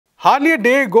Hardly a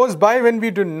day goes by when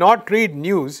we do not read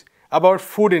news about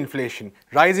food inflation.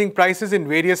 Rising prices in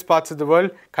various parts of the world.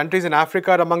 Countries in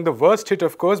Africa are among the worst hit,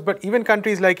 of course, but even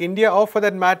countries like India, or for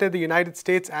that matter, the United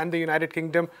States and the United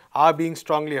Kingdom, are being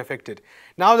strongly affected.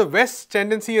 Now, the West's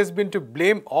tendency has been to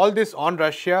blame all this on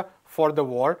Russia for the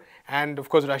war. And of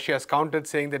course, Russia has countered,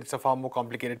 saying that it's a far more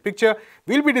complicated picture.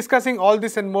 We'll be discussing all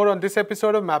this and more on this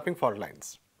episode of Mapping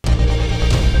Faultlines.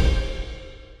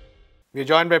 We are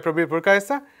joined by Prabir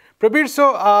Purkayastha. Prabir,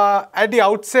 so at the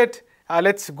outset,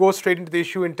 let's go straight into the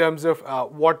issue in terms of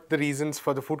what the reasons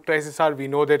for the food crisis are. We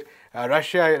know that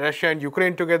Russia and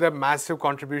Ukraine together, massive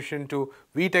contribution to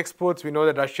wheat exports. We know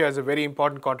that Russia is a very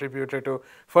important contributor to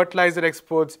fertiliser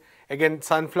exports. Again,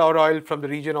 sunflower oil from the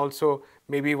region also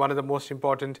maybe one of the most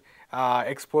important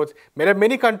exports. There are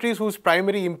many countries whose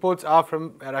primary imports are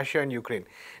from Russia and Ukraine.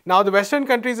 Now, the Western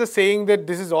countries are saying that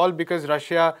this is all because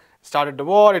Russia started the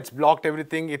war, it's blocked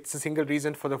everything, it's a single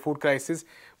reason for the food crisis.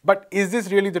 But is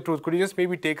this really the truth? Could you just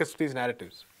maybe take us to these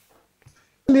narratives?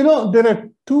 You know, there are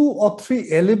 2 or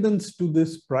 3 elements to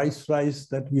this price rise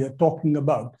that we are talking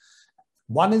about.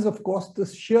 One is, of course, the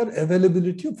sheer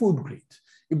availability of food grains.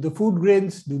 If the food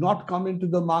grains do not come into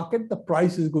the market, the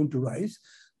price is going to rise.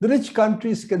 The rich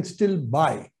countries can still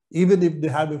buy, even if they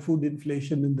have a food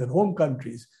inflation in their home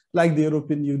countries, like the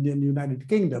European Union, United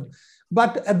Kingdom.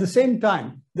 But at the same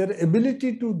time, their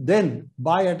ability to then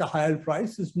buy at a higher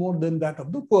price is more than that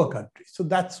of the poor countries. So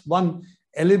that's one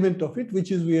element of it, which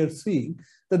is we are seeing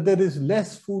that there is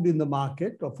less food in the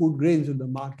market or food grains in the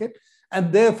market,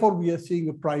 and therefore we are seeing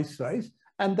a price rise.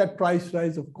 And that price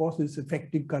rise, of course, is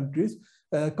affecting countries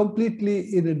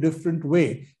completely in a different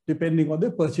way, depending on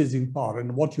their purchasing power.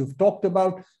 And what you've talked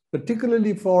about,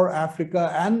 particularly for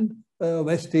Africa and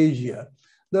West Asia,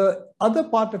 the other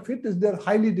part of it is they're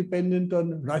highly dependent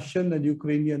on Russian and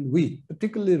Ukrainian wheat,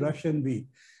 particularly Russian wheat.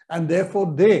 And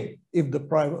therefore if the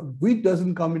wheat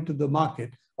doesn't come into the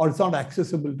market or it's not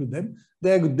accessible to them,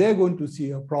 they're going to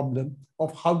see a problem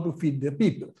of how to feed their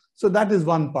people. So that is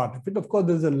one part of it. Of course,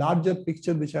 there's a larger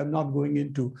picture, which I'm not going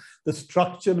into, the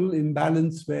structural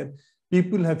imbalance where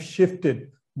people have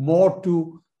shifted more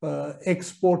to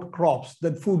export crops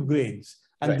than food grains.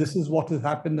 And This is what has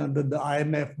happened under the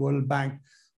IMF, World Bank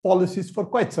policies for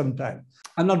quite some time.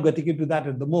 I'm not getting into that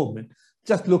at the moment,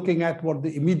 just looking at what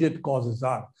the immediate causes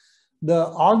are. The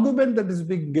argument that is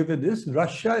being given is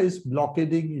Russia is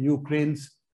blockading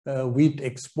Ukraine's wheat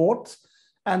exports.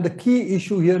 And the key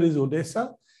issue here is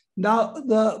Odessa. Now,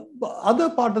 the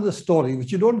other part of the story,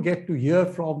 which you don't get to hear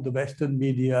from the Western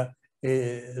media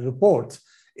reports,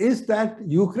 is that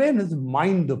Ukraine has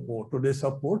mined the port,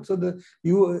 Odessa port, so the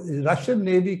Russian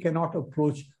Navy cannot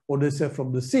approach Odessa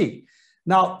from the sea.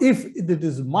 Now, if it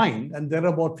is mined, and there are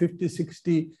about 50,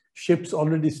 60 ships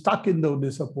already stuck in the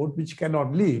Odessa port, which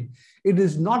cannot leave, it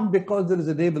is not because there is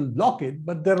a naval blockade,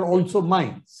 but there are also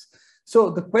mines.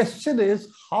 So the question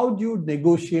is, how do you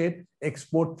negotiate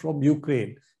export from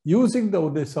Ukraine using the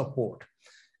Odessa port?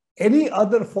 Any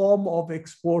other form of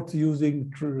exports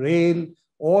using rail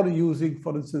or using,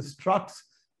 for instance, trucks,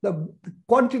 the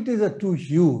quantities are too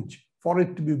huge for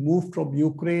it to be moved from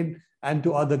Ukraine and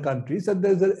to other countries. And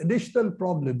there's an additional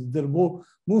problem. If they're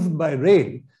moved by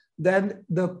rail, then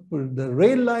the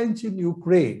rail lines in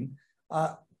Ukraine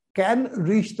can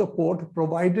reach the port,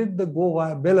 provided they go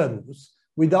via Belarus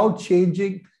without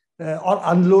changing or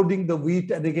unloading the wheat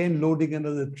and again loading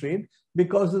another train,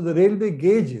 because of the railway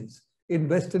gauges in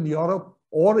Western Europe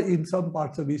or in some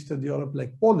parts of Eastern Europe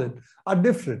like Poland are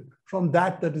different from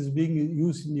that is being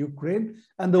used in Ukraine.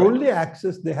 And the only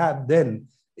access they have then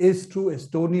is through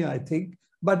Estonia, I think,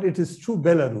 but it is through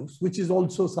Belarus, which is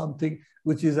also something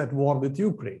which is at war with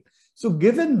Ukraine. So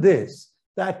given this,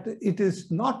 that it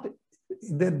is not,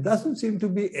 there doesn't seem to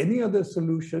be any other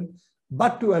solution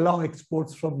but to allow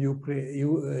exports from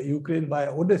Ukraine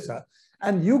via Odessa.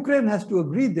 And Ukraine has to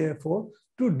agree, therefore,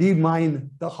 to demine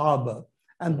the harbor.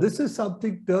 And this is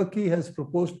something Turkey has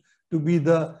proposed to be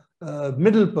the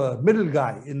middle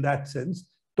guy in that sense,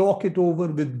 talk it over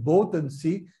with both and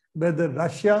see whether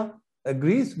Russia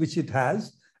agrees, which it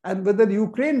has, and whether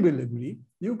Ukraine will agree.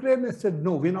 Ukraine has said,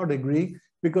 no, we're not agreeing,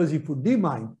 because if you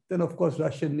demine, then of course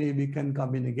Russian Navy can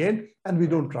come in again, and we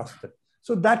don't trust it.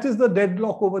 So that is the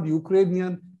deadlock over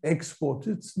Ukrainian exports.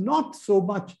 It's not so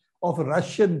much of a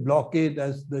Russian blockade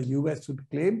as the US would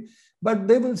claim, but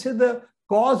they will say the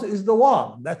cause is the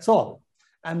war, that's all.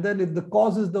 And then if the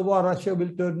cause is the war, Russia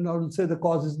will turn around and say the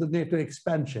cause is the NATO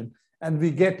expansion. And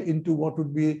we get into what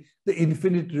would be the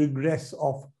infinite regress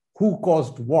of who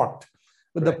caused what.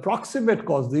 But the proximate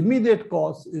cause, the immediate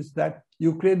cause, is that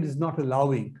Ukraine is not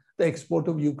allowing the export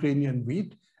of Ukrainian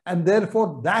wheat. And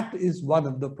therefore, that is one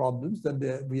of the problems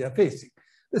that we are facing.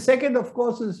 The second, of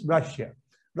course, is Russia.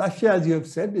 Russia, as you have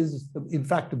said, is in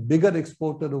fact a bigger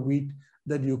exporter of wheat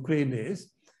than Ukraine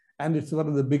is. And it's one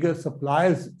of the bigger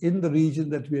suppliers in the region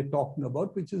that we are talking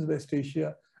about, which is West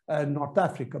Asia and North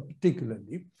Africa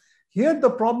particularly. Here,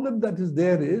 the problem that is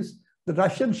there is the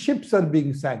Russian ships are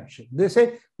being sanctioned. They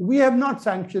say, we have not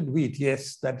sanctioned wheat.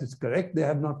 Yes, that is correct. They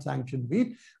have not sanctioned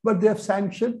wheat, but they have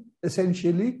sanctioned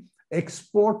essentially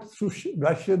export through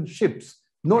Russian ships,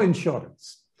 no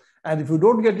insurance. And if you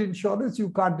don't get insurance, you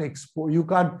can't export,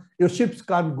 your ships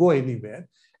can't go anywhere.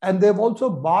 And they've also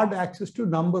barred access to a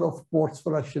number of ports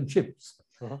for Russian ships.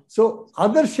 So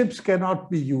other ships cannot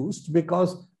be used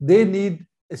because they need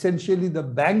essentially the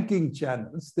banking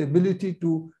channels, the ability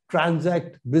to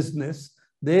transact business.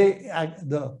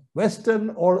 The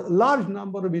Western or a large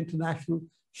number of international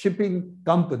shipping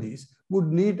companies would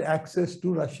need access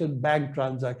to Russian bank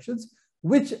transactions,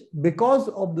 which because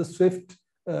of the SWIFT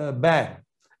ban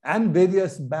and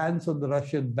various bans on the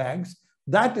Russian banks,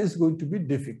 that is going to be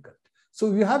difficult.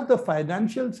 So you have the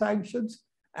financial sanctions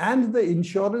and the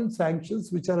insurance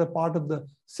sanctions, which are a part of the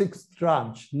sixth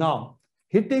tranche now,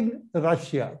 hitting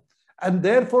Russia and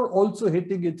therefore also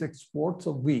hitting its exports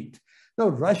of wheat. Now,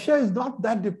 Russia is not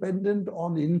that dependent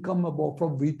on income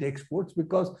from wheat exports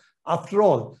because, after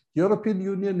all, European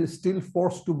Union is still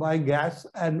forced to buy gas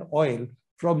and oil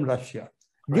from Russia.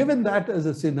 Right. Given that as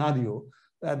a scenario,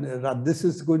 and this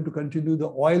is going to continue, the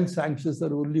oil sanctions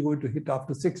are only going to hit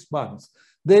after 6 months.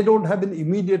 They don't have an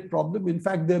immediate problem. In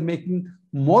fact, they're making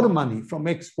more money from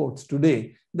exports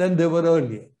today than they were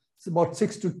earlier. It's about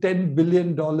 $6 to $10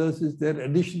 billion is their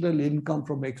additional income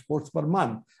from exports per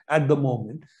month at the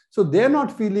moment. So they're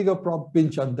not feeling a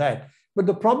pinch on that. But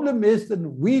the problem is that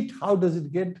wheat, how does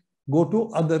it go to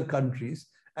other countries?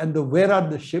 And where are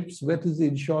the ships? Where is the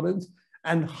insurance?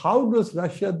 And how does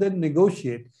Russia then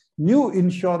negotiate new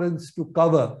insurance to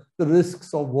cover the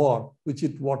risks of war, which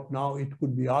it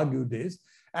could be argued is?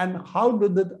 And how do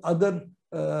the other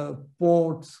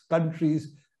ports,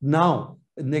 countries now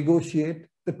negotiate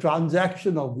the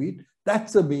transaction of wheat?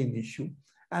 That's the main issue.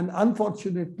 And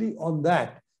unfortunately on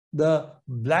that, the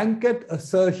blanket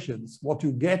assertions, what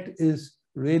you get is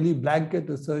really blanket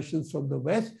assertions from the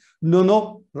West.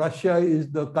 No, Russia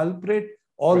is the culprit.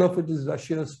 All of it is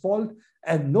Russia's fault,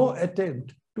 and no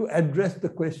attempt to address the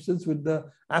questions with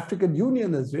the African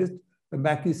Union has raised.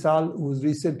 Macky Sall, who was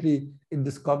recently in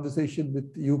this conversation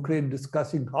with Ukraine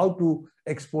discussing how to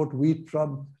export wheat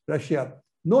from Russia,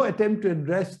 no attempt to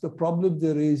address the problems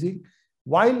they're raising,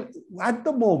 while at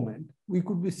the moment we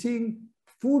could be seeing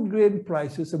food grain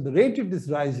prices at the rate it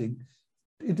is rising,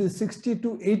 it is 60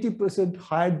 to 80%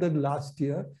 higher than last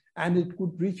year, and it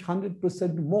could reach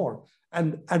 100% more.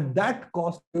 And at that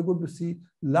cost, we're going to see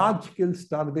large-scale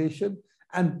starvation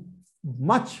and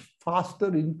much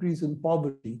faster increase in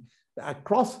poverty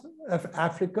across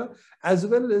Africa, as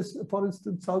well as, for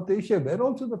instance, South Asia, where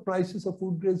also the prices of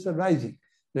food grains are rising.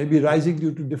 Maybe rising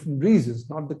due to different reasons,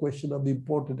 not the question of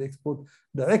import and export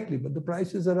directly, but the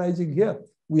prices are rising here.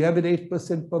 We have an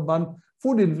 8% per month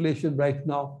food inflation right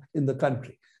now in the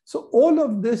country. So all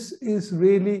of this is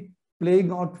really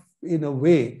playing out in a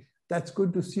way that's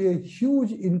going to see a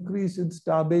huge increase in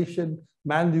starvation,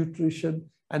 malnutrition,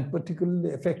 and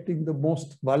particularly affecting the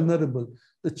most vulnerable,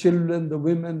 the children, the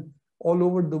women, all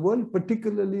over the world,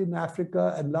 particularly in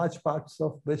Africa and large parts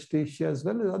of West Asia, as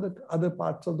well as other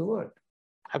parts of the world.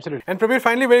 Absolutely. And Prabir,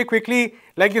 finally, very quickly,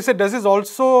 like you said, does this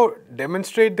also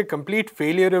demonstrate the complete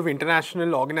failure of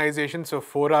international organizations of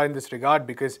fora in this regard?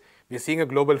 Because we're seeing a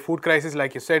global food crisis,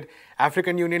 like you said.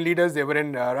 African Union leaders, they were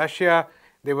in Russia.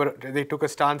 They took a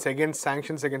stance against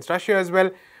sanctions against Russia as well.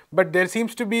 But there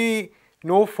seems to be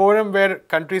no forum where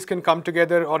countries can come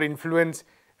together or influence,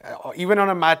 even on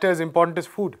a matter as important as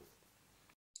food.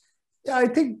 Yeah, I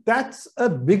think that's a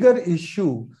bigger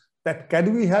issue. That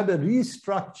can we have a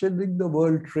restructuring the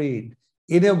world trade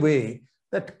in a way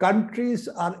that countries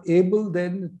are able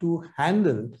then to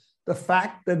handle the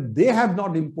fact that they have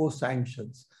not imposed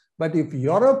sanctions. But if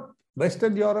Europe,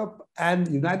 Western Europe and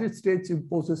United States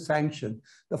imposes sanctions,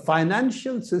 the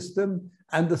financial system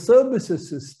and the services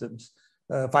systems,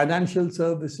 financial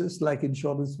services like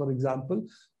insurance, for example,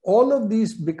 all of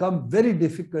these become very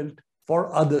difficult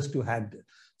for others to handle.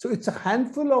 So it's a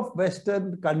handful of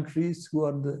Western countries who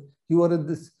are in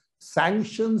this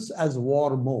sanctions as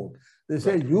war mode. They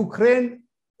say, right, Ukraine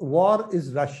war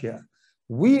is Russia.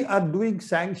 We are doing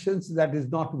sanctions that is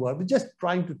not war. We're just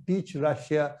trying to teach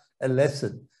Russia a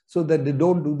lesson. so that they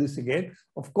don't do this again.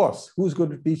 Of course, who's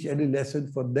going to teach any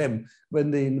lesson for them when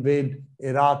they invade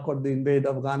Iraq or they invade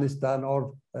Afghanistan or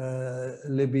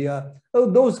Libya?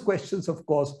 Those questions, of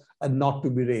course, are not to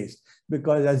be raised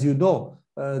because, as you know,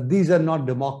 these are not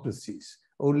democracies.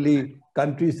 Only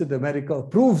countries that America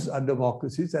approves are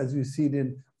democracies, as we've seen in,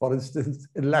 for instance,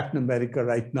 in Latin America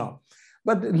right now.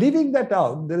 But leaving that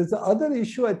out, there is the other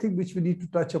issue, I think, which we need to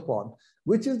touch upon,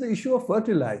 which is the issue of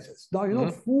fertilizers. Now, you know,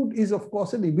 food is, of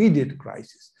course, an immediate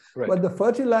crisis. Right. But the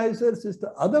fertilizers is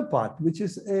the other part, which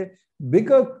is a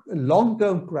bigger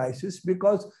long-term crisis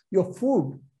because your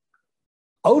food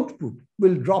output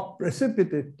will drop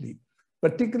precipitately,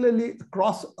 particularly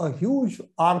across a huge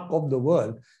arc of the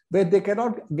world where they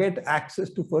cannot get access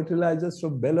to fertilizers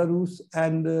from Belarus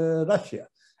and Russia.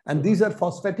 And these are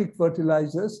phosphatic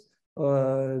fertilizers,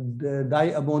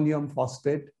 diammonium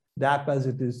phosphate, DAP as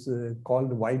it is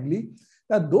called widely.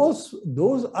 Now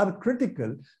those are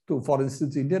critical to, for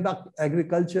instance, Indian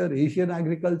agriculture, Asian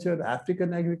agriculture,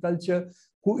 African agriculture,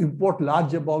 who import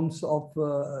large amounts of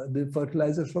the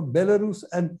fertilizers from Belarus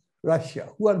and Russia,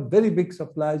 who are very big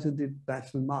suppliers in the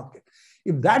international market.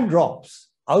 If that drops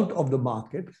out of the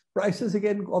market, prices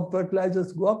again of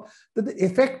fertilizers go up, then the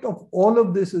effect of all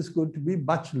of this is going to be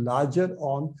much larger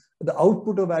on the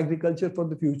output of agriculture for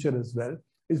the future as well.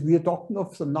 Is we are talking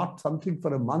of not something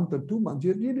for a month or 2 months,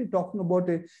 you're really talking about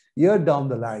a year down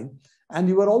the line. And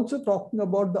you are also talking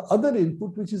about the other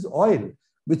input, which is oil,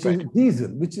 which is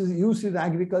diesel, which is used in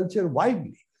agriculture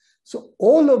widely. So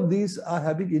all of these are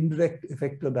having indirect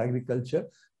effect on agriculture.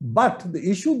 But the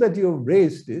issue that you have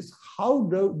raised is how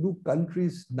do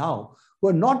countries now who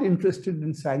are not interested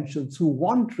in sanctions, who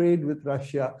want trade with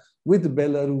Russia, with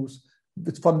Belarus,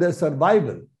 for their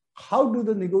survival, how do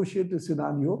they negotiate a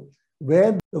scenario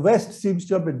where the West seems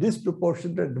to have a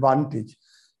disproportionate advantage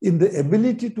in the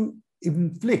ability to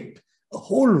inflict a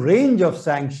whole range of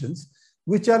sanctions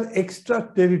which are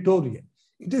extraterritorial?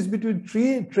 It is between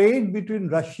trade between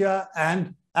Russia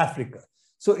and Africa.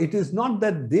 So it is not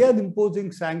that they are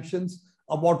imposing sanctions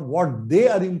about what they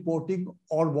are importing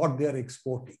or what they are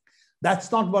exporting.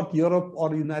 That's not what Europe or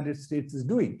the United States is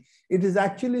doing. It is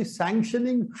actually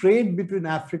sanctioning trade between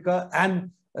Africa and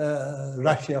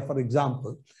Russia, for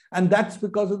example. And that's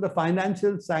because of the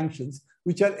financial sanctions,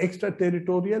 which are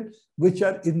extraterritorial, which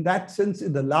are in that sense,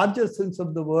 in the larger sense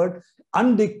of the word,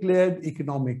 undeclared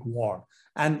economic war.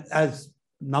 And as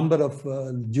number of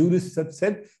jurists have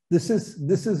said, this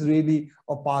is really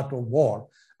a part of war.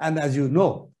 And as you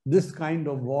know, this kind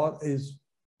of war is,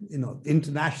 you know,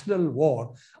 international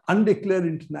war, undeclared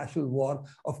international war,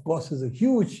 of course, has a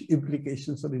huge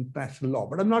implications on international law.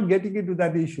 But I'm not getting into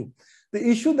that issue. The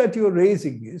issue that you're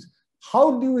raising is,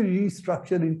 how do we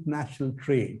restructure international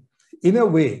trade in a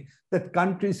way that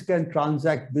countries can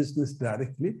transact business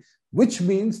directly, which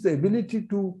means the ability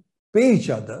to pay each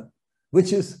other,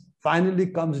 which is finally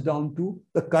comes down to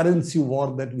the currency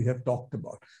war that we have talked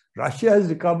about. Russia has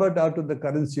recovered out of the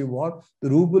currency war. The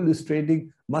ruble is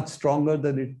trading much stronger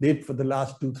than it did for the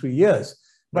last 2-3 years.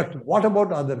 But what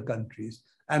about other countries?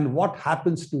 And what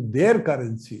happens to their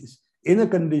currencies in a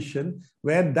condition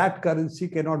where that currency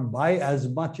cannot buy as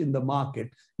much in the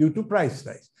market due to price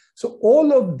rise? So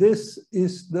all of this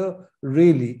is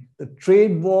really the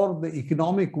trade war, the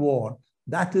economic war.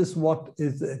 That is what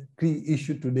is the key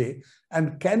issue today.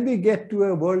 And can we get to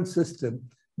a world system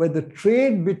where the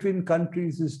trade between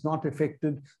countries is not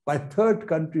affected by third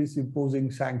countries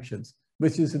imposing sanctions,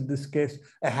 which is in this case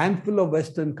a handful of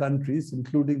Western countries,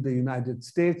 including the United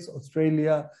States,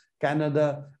 Australia,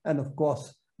 Canada, and of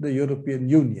course, the European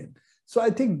Union. So I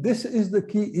think this is the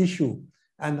key issue.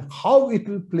 And how it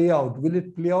will play out. Will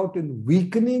it play out in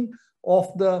weakening of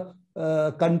the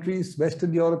countries,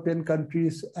 Western European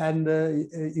countries and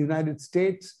United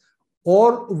States,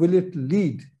 or will it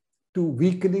lead to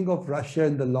weakening of Russia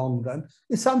in the long run?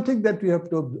 Is something that we have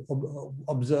to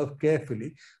observe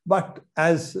carefully. But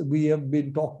as we have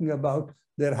been talking about,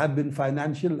 there have been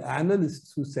financial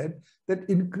analysts who said that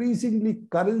increasingly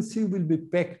currency will be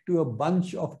pegged to a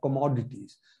bunch of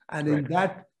commodities. And in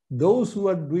that, those who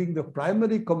are doing the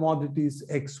primary commodities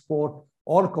export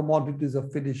or commodities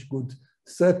of finished goods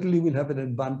certainly will have an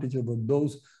advantage over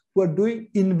those who are doing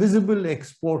invisible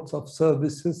exports of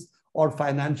services or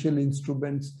financial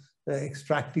instruments,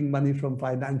 extracting money from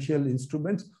financial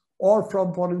instruments, or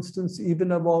from, for instance, even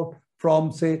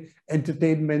from, say,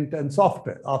 entertainment and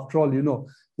software. After all, you know,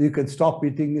 you can stop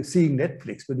seeing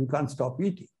Netflix, but you can't stop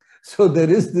eating. So there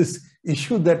is this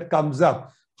issue that comes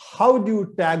up. How do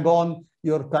you tag on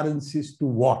your currencies to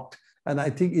what? And I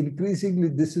think increasingly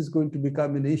this is going to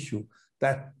become an issue,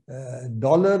 that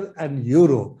dollar and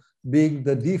euro being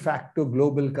the de facto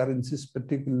global currencies,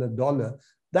 particular dollar,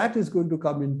 that is going to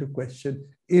come into question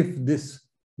if this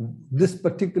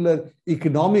particular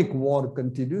economic war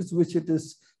continues, which it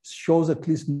shows at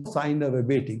least no sign of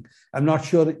abating. I'm not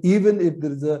sure even if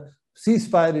there is a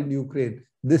ceasefire in Ukraine,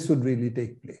 this would really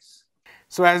take place.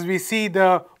 So as we see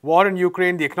the war in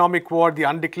Ukraine, the economic war, the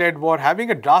undeclared war,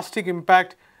 having a drastic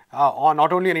impact on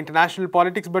not only on international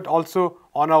politics, but also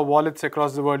on our wallets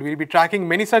across the world. We'll be tracking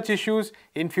many such issues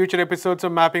in future episodes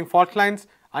of Mapping Faultlines.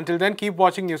 Until then, keep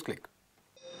watching NewsClick.